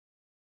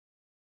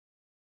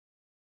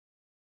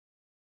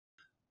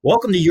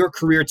Welcome to Your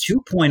Career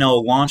 2.0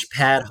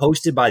 Launchpad,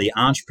 hosted by the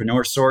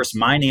Entrepreneur Source.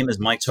 My name is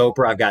Mike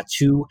Toper. I've got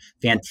two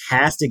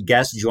fantastic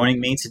guests joining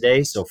me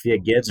today, Sophia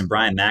Gibbs and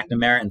Brian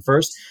McNamara. And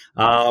first,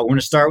 we're going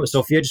to start with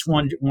Sophia. Just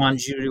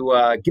wanted you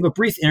to give a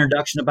brief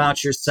introduction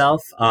about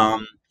yourself,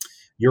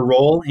 your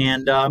role,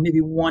 and maybe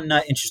one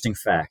interesting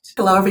fact.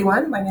 Hello,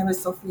 everyone. My name is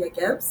Sophia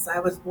Gibbs. I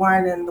was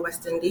born in the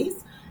West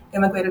Indies,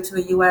 immigrated to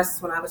the U.S.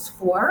 when I was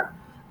 4,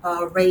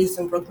 raised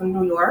in Brooklyn,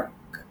 New York.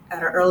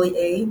 At an early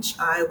age,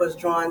 I was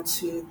drawn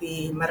to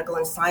the medical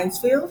and science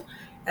field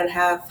and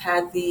have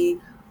had the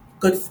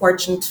good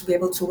fortune to be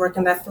able to work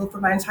in that field for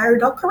my entire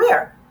adult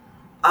career.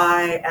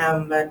 I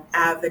am an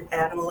avid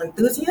animal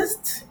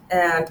enthusiast,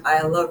 and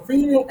I love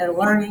reading and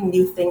learning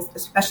new things,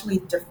 especially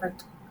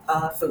different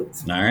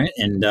foods. All right.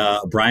 And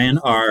Brian,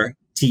 our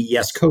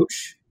TES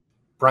coach.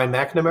 Brian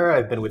McNamara.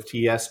 I've been with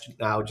TES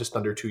now just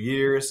under 2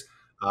 years.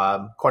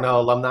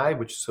 Cornell alumni,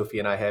 which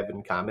Sophia and I have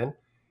in common.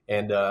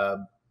 And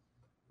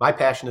my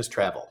passion is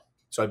travel.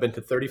 So I've been to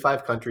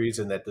 35 countries,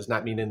 and that does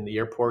not mean in the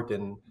airport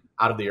and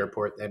out of the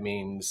airport. That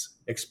means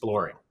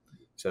exploring.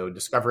 So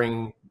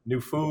discovering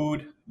new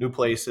food, new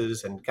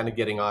places, and kind of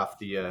getting off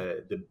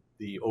the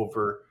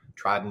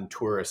overtrodden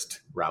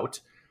tourist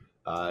route.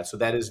 So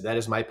that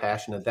is my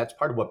passion, and that's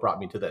part of what brought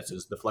me to this.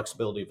 Is the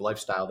flexibility of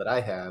lifestyle that I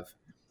have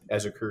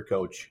as a career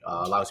coach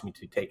allows me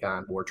to take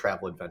on more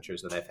travel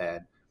adventures than I've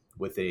had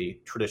with a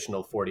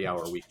traditional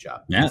 40-hour-a-week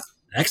job. Yeah.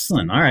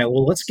 Excellent. All right.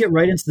 Well, let's get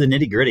right into the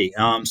nitty gritty.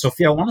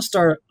 Sophia, I want to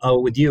start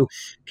with you.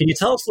 Can you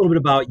tell us a little bit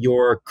about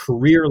your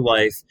career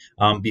life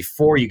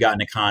before you got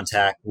into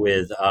contact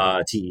with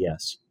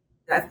TES?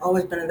 I've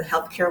always been in the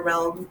healthcare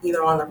realm,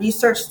 either on the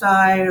research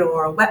side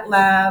or wet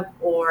lab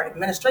or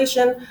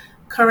administration.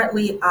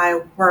 Currently,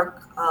 I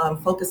work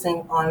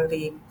focusing on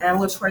the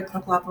ambulatory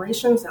clinical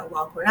operations at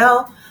Weill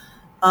Cornell.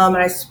 And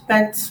I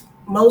spent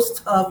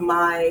most of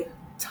my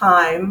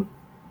time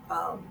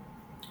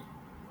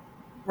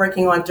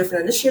working on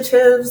different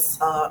initiatives,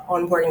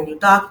 onboarding new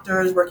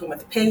doctors, working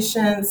with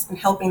patients, and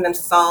helping them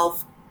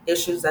solve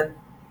issues that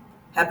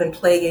have been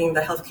plaguing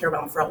the healthcare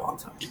realm for a long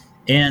time.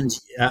 And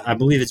I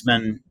believe it's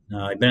been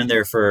in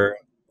there for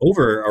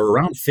over or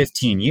around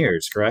 15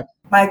 years, correct?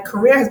 My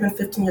career has been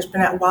 15 years,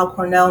 been at Weill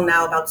Cornell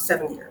now about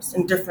 7 years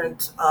in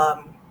different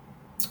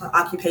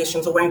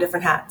occupations or wearing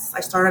different hats.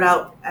 I started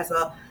out as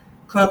a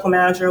clinical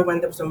manager when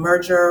there was a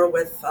merger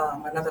with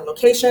another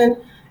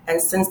location, and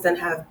since then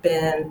have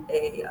been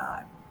a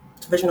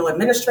divisional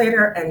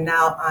administrator, and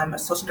now I'm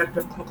associate director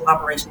of clinical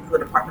operations for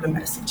the Department of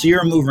Medicine. So you're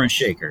a mover and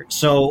shaker.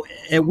 So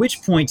at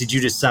which point did you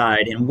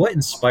decide, and what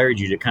inspired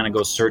you to kind of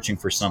go searching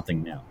for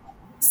something new?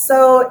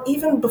 So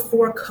even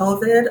before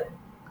COVID,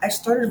 I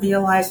started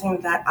realizing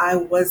that I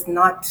was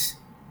not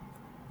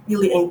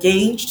really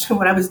engaged in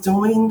what I was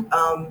doing.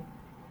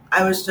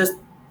 I was just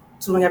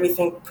doing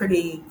everything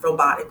pretty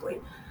robotically.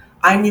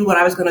 I knew what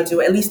I was going to do,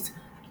 at least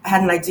I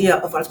had an idea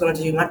of what I was going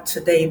to do, not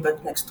today,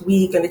 but next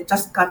week, and it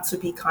just got to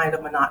be kind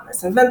of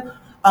monotonous. And then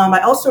I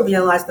also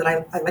realized that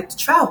I like to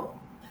travel.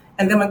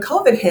 And then when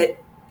COVID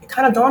hit, it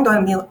kind of dawned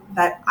on me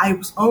that I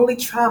was only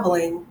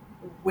traveling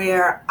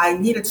where I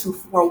needed to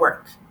for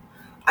work.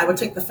 I would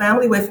take the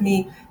family with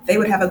me. They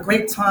would have a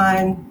great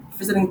time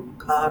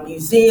visiting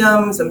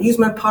museums,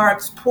 amusement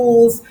parks,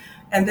 pools,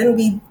 and then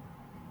we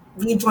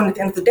rejoined at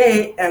the end of the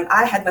day, and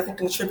I had nothing to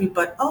contribute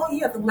but, oh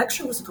yeah, the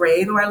lecture was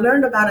great, or I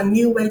learned about a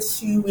new way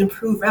to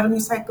improve revenue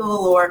cycle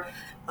or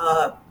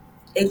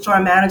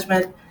HR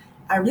management.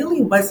 I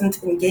really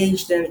wasn't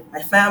engaged in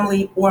my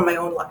family or my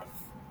own life.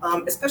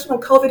 Especially when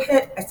COVID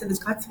hit, I said there's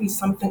got to be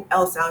something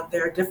else out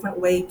there, a different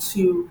way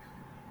to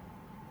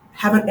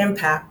have an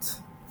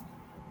impact,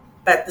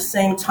 but at the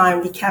same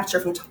time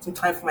recapture some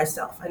time for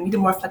myself. I needed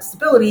more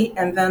flexibility,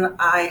 and then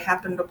I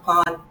happened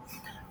upon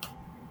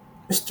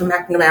Mr.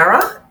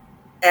 McNamara.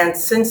 And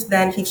since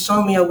then, he's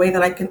shown me a way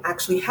that I can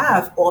actually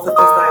have all the things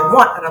that I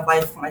want out of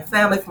life for my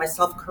family, for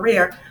myself,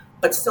 career,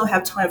 but still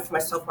have time for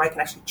myself where I can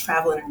actually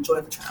travel and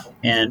enjoy the travel.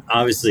 And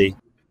obviously,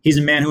 he's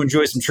a man who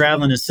enjoys some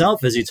traveling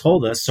himself, as he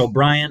told us. So,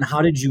 Brian,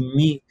 how did you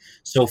meet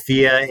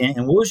Sophia,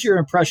 and what was your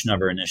impression of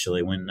her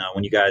initially when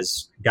you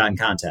guys got in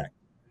contact?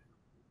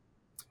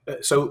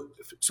 So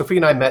Sophia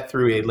and I met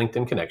through a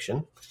LinkedIn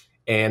connection,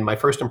 and my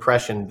first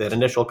impression, that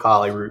initial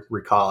call, I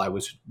recall, I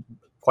was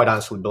quite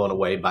honestly blown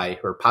away by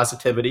her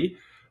positivity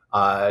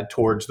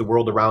towards the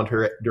world around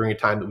her during a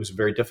time that was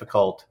very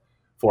difficult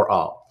for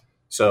all.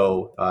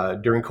 So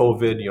during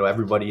COVID,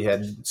 everybody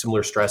had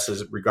similar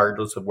stresses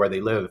regardless of where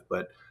they live,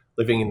 but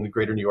living in the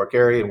greater New York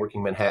area and working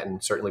in Manhattan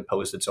certainly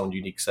posed its own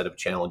unique set of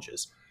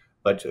challenges.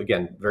 But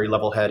again, very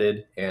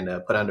level-headed and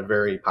put on a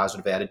very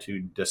positive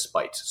attitude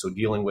despite. So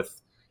dealing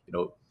with,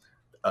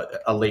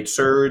 a late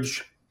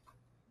surge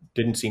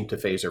didn't seem to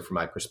faze her from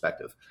my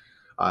perspective.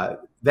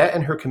 That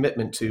and her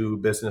commitment to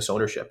business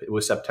ownership. It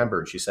was September,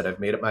 and she said, "I've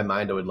made up my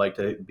mind I would like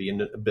to be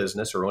in a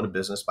business or own a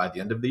business by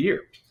the end of the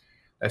year."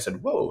 I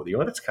said, "Whoa,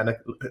 that's kind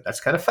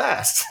of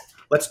fast.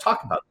 Let's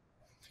talk about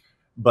it."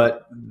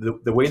 But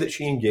the way that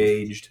she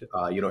engaged,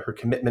 her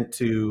commitment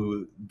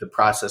to the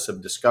process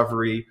of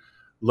discovery,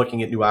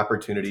 looking at new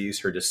opportunities,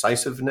 her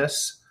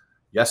decisiveness,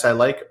 yes, I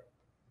like,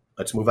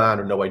 let's move on,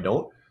 or no, I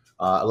don't,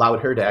 allowed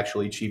her to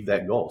actually achieve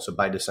that goal. So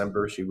by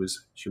December, she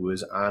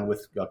was on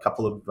with a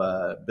couple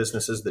of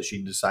businesses that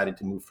she decided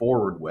to move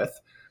forward with,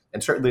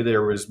 and certainly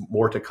there was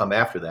more to come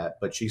after that.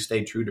 But she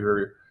stayed true to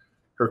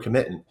her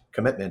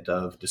commitment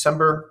of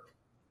December.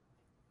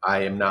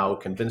 I am now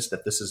convinced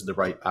that this is the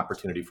right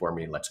opportunity for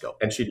me. Let's go.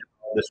 And she did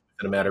all this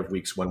within a matter of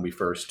weeks when we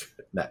first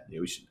met. It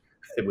was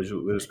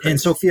crazy. And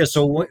Sophia,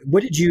 so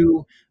what did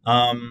you,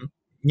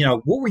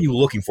 what were you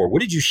looking for?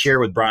 What did you share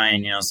with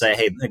Brian? Say,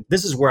 hey,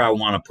 this is where I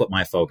want to put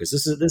my focus.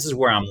 This is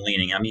where I'm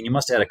leaning. I mean, you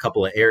must have had a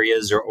couple of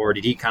areas, or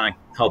did he kind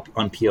of help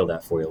unpeel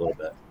that for you a little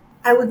bit?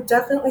 I would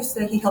definitely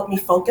say he helped me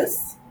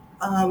focus.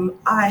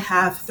 I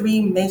have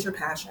three major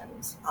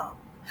passions: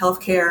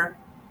 healthcare,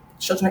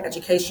 children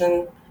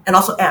education, and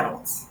also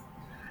animals.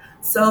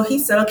 So he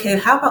said, okay,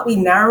 how about we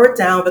narrow it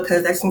down,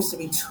 because that seems to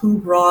be too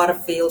broad a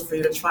field for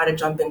you to try to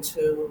jump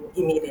into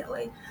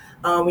immediately.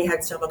 We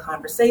had several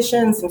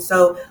conversations. And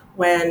so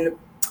when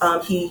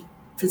he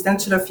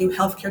presented a few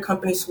healthcare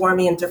companies for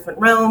me in different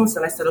realms,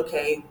 and I said,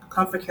 okay,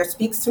 Comfort Care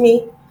speaks to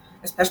me,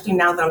 especially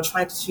now that I'm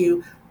trying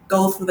to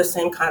go through the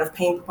same kind of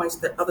pain points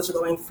that others are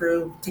going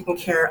through, taking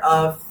care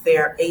of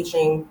their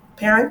aging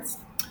parents.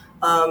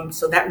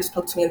 So that really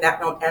spoke to me in that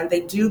realm. And they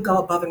do go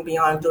above and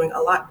beyond, doing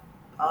a lot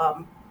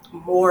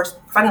more,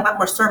 providing a lot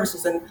more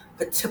services than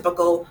the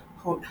typical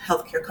home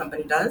healthcare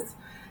company does.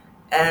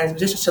 And in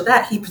addition to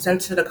that, he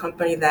presented a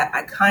company that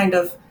I kind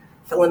of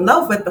fell in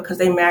love with, because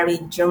they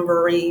married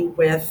gymboree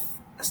with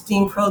a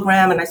STEAM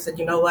program. And I said,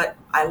 you know what?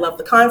 I love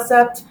the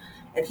concept.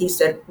 And he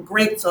said,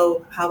 great.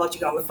 So how about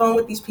you get on the phone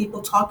with these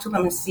people, talk to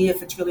them, and see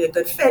if it's really a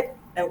good fit.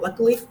 And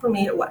luckily for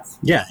me, it was.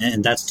 Yeah,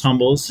 and that's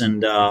Tumbles,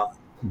 and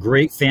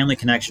great family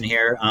connection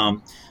here.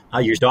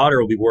 Your daughter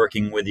will be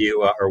working with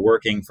you, or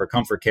working for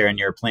Comfort Care, and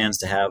your plans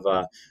to have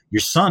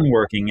your son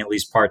working at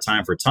least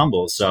part-time for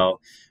Tumbles.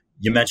 So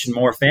you mentioned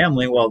more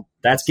family. Well,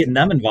 that's getting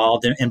them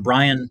involved. And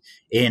Brian,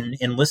 in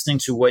listening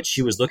to what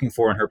she was looking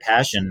for in her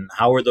passion,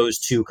 how are those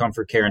two,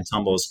 Comfort Care and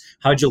Tumbles,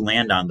 how'd you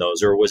land on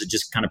those? Or was it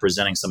just kind of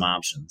presenting some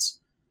options?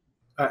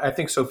 I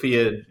think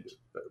Sophia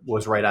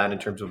was right on in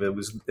terms of it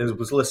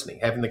was listening,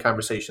 having the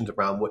conversations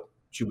around what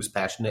she was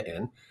passionate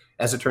in.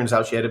 As it turns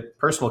out, she had a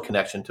personal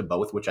connection to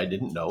both, which I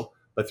didn't know.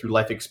 But through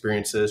life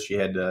experiences, she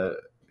had a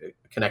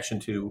connection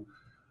to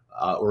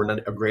or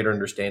a greater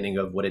understanding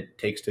of what it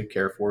takes to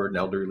care for an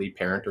elderly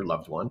parent or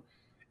loved one.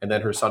 And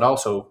then her son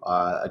also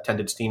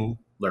attended STEAM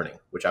learning,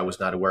 which I was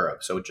not aware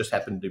of. So it just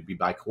happened to be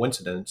by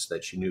coincidence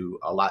that she knew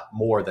a lot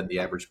more than the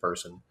average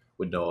person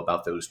would know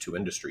about those two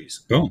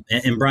industries. Cool.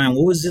 And Brian,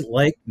 what was it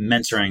like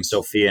mentoring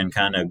Sophia and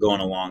kind of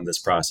going along this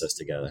process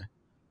together?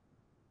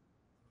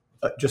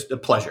 Just a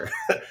pleasure.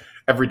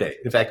 Every day.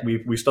 In fact,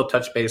 we still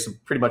touch base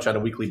pretty much on a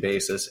weekly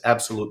basis.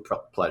 Absolute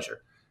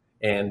pleasure.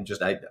 And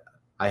just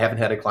I haven't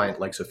had a client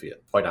like Sophia,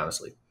 quite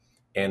honestly,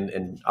 and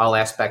in all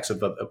aspects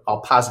of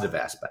all positive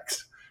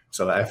aspects.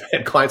 So I've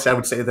had clients, I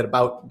would say that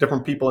about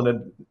different people in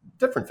a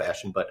different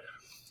fashion, but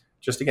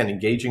just again,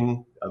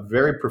 engaging a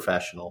very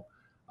professional.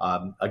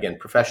 Again,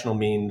 professional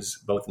means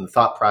both in the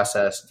thought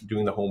process,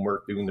 doing the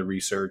homework, doing the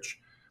research,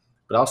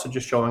 but also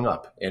just showing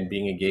up and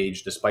being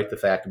engaged despite the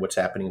fact of what's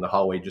happening in the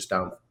hallway just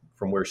down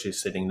from where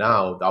she's sitting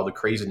now, all the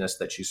craziness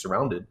that she's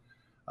surrounded.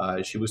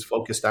 She was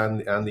focused on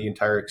the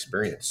entire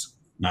experience.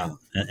 Wow,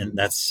 and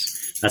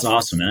that's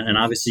awesome. And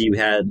obviously, you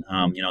had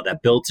that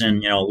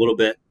built-in, a little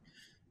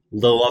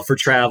love for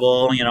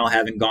travel.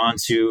 Having gone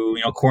to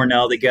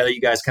Cornell together,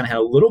 you guys kind of had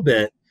a little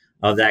bit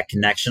of that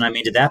connection. I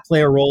mean, did that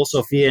play a role,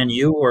 Sophia, and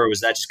you, or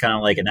was that just kind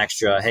of like an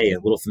extra, hey, a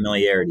little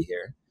familiarity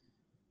here?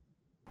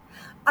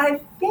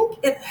 I think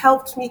it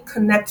helped me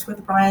connect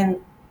with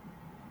Brian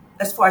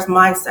as far as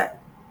mindset.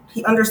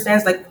 He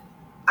understands, like,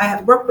 I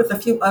have worked with a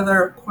few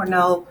other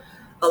Cornell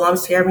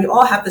alums here, and we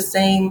all have the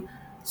same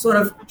sort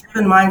of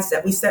driven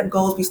mindset. We set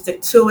goals, we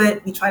stick to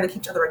it, we try to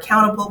keep each other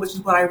accountable, which is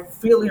what I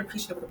really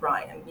appreciate with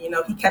Brian.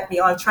 He kept me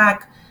on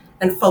track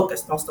and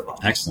focused most of all.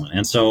 Excellent.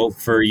 And so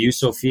for you,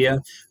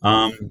 Sophia,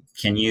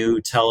 can you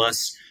tell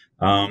us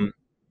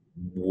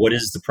what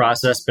has the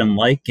process been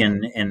like,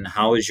 and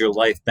how has your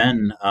life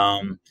been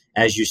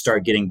as you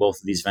start getting both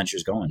of these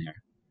ventures going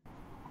here?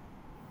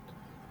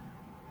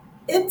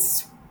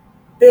 It's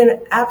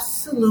been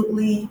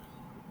absolutely,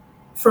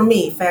 for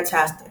me,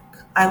 fantastic.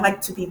 I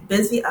like to be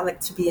busy. I like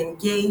to be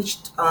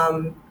engaged.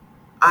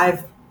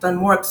 I've done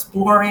more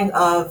exploring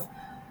of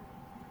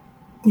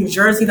New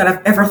Jersey than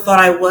I've ever thought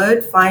I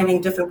would,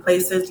 finding different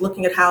places,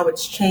 looking at how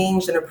it's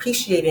changed, and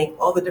appreciating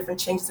all the different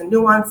changes and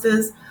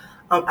nuances.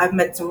 I've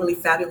met some really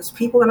fabulous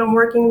people that I'm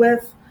working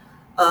with.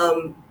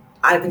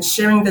 I've been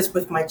sharing this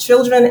with my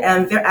children,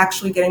 and they're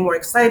actually getting more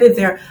excited.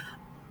 They're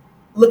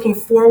looking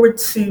forward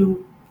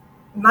to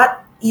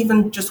not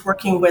even just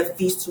working with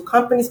these two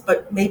companies,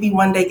 but maybe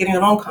one day getting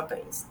their own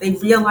companies. They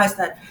realize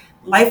that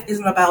life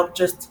isn't about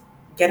just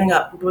getting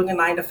up, doing a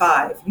 9 to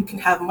 5. You can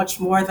have much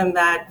more than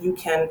that. You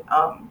can,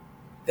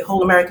 the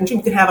whole American dream,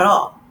 you can have it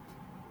all.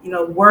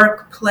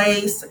 Work,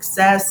 play,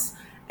 success,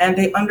 and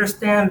they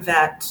understand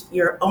that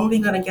you're only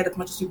going to get as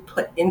much as you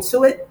put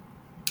into it.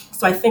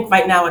 So I think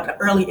right now at an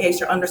early age,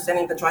 they're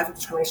understanding the drive and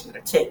determination that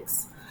it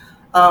takes.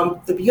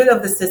 The beauty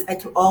of this is I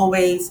can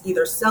always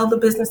either sell the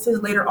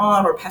businesses later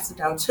on or pass it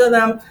down to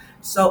them.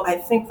 So I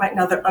think right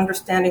now they're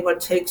understanding what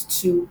it takes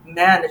to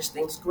manage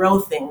things,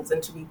 grow things,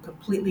 and to be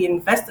completely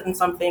invested in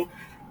something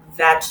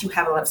that you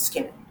have a lot of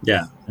skin in.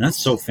 Yeah, that's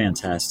so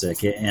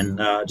fantastic. And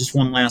just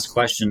one last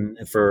question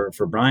for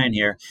Brian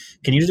here.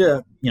 Can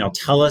you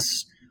tell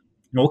us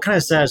what kind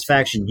of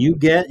satisfaction you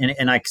get?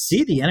 And I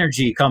see the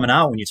energy coming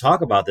out when you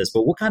talk about this,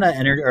 but what kind of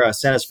energy or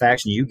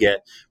satisfaction you get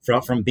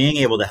from being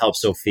able to help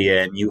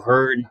Sophia? And you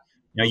heard,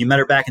 you met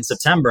her back in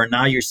September, and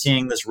now you're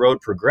seeing this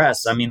road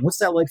progress. I mean, what's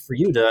that like for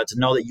you to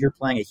know that you're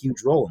playing a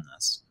huge role in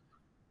this?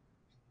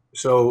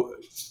 So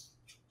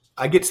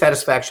I get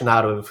satisfaction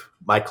out of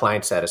my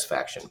client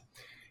satisfaction.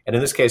 And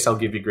in this case, I'll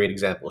give you a great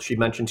example. She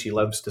mentioned she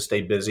loves to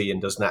stay busy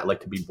and does not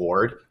like to be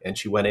bored. And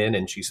she went in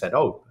and she said,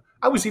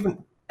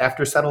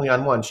 after settling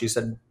on one, she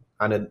said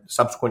on a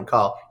subsequent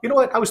call, you know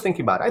what? I was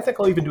thinking about it. I think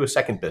I'll even do a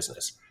second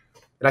business.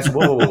 And I said,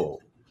 whoa.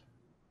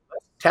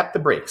 Tap the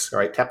brakes. All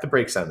right. Tap the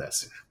brakes on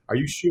this. Are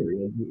you sure?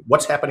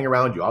 What's happening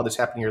around you? All this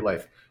happening in your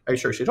life. Are you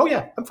sure? She said, oh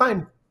yeah, I'm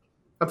fine.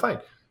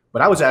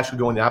 But I was actually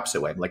going the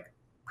opposite way. I'm like,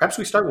 perhaps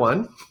we start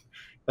one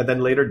and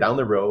then later down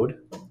the road,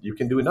 you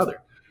can do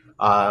another.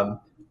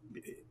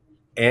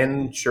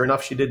 And sure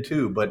enough, she did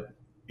too. But,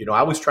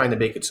 I was trying to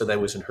make it so that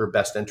it was in her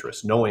best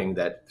interest, knowing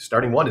that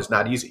starting one is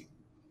not easy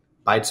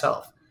by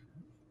itself.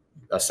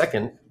 A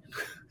second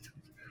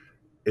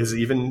is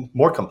even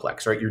more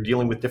complex, right? You're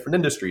dealing with different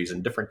industries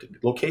and different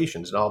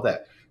locations and all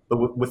that.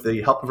 But with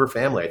the help of her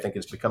family, I think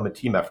it's become a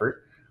team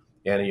effort.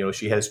 And,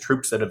 she has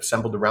troops that have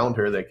assembled around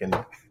her that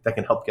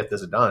can help get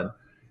this done.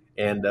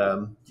 And,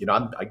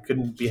 I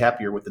couldn't be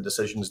happier with the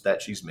decisions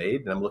that she's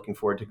made. And I'm looking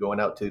forward to going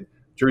out to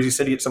Jersey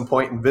City at some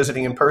point and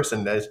visiting in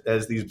person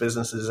as these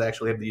businesses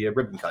actually have the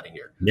ribbon cutting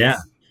here. Yeah.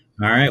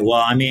 All right.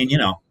 Well, I mean,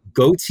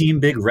 go Team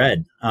Big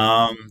Red.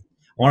 I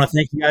want to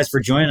thank you guys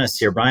for joining us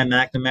here. Brian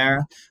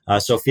McNamara,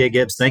 Sophia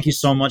Gibbs, thank you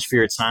so much for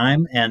your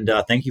time. And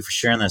thank you for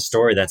sharing that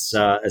story. That's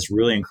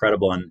really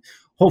incredible. And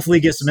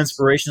hopefully give some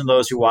inspiration to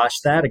those who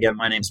watch that. Again,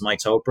 my name's Mike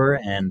Toper,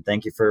 and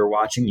thank you for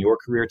watching Your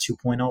Career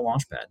 2.0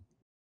 Launchpad.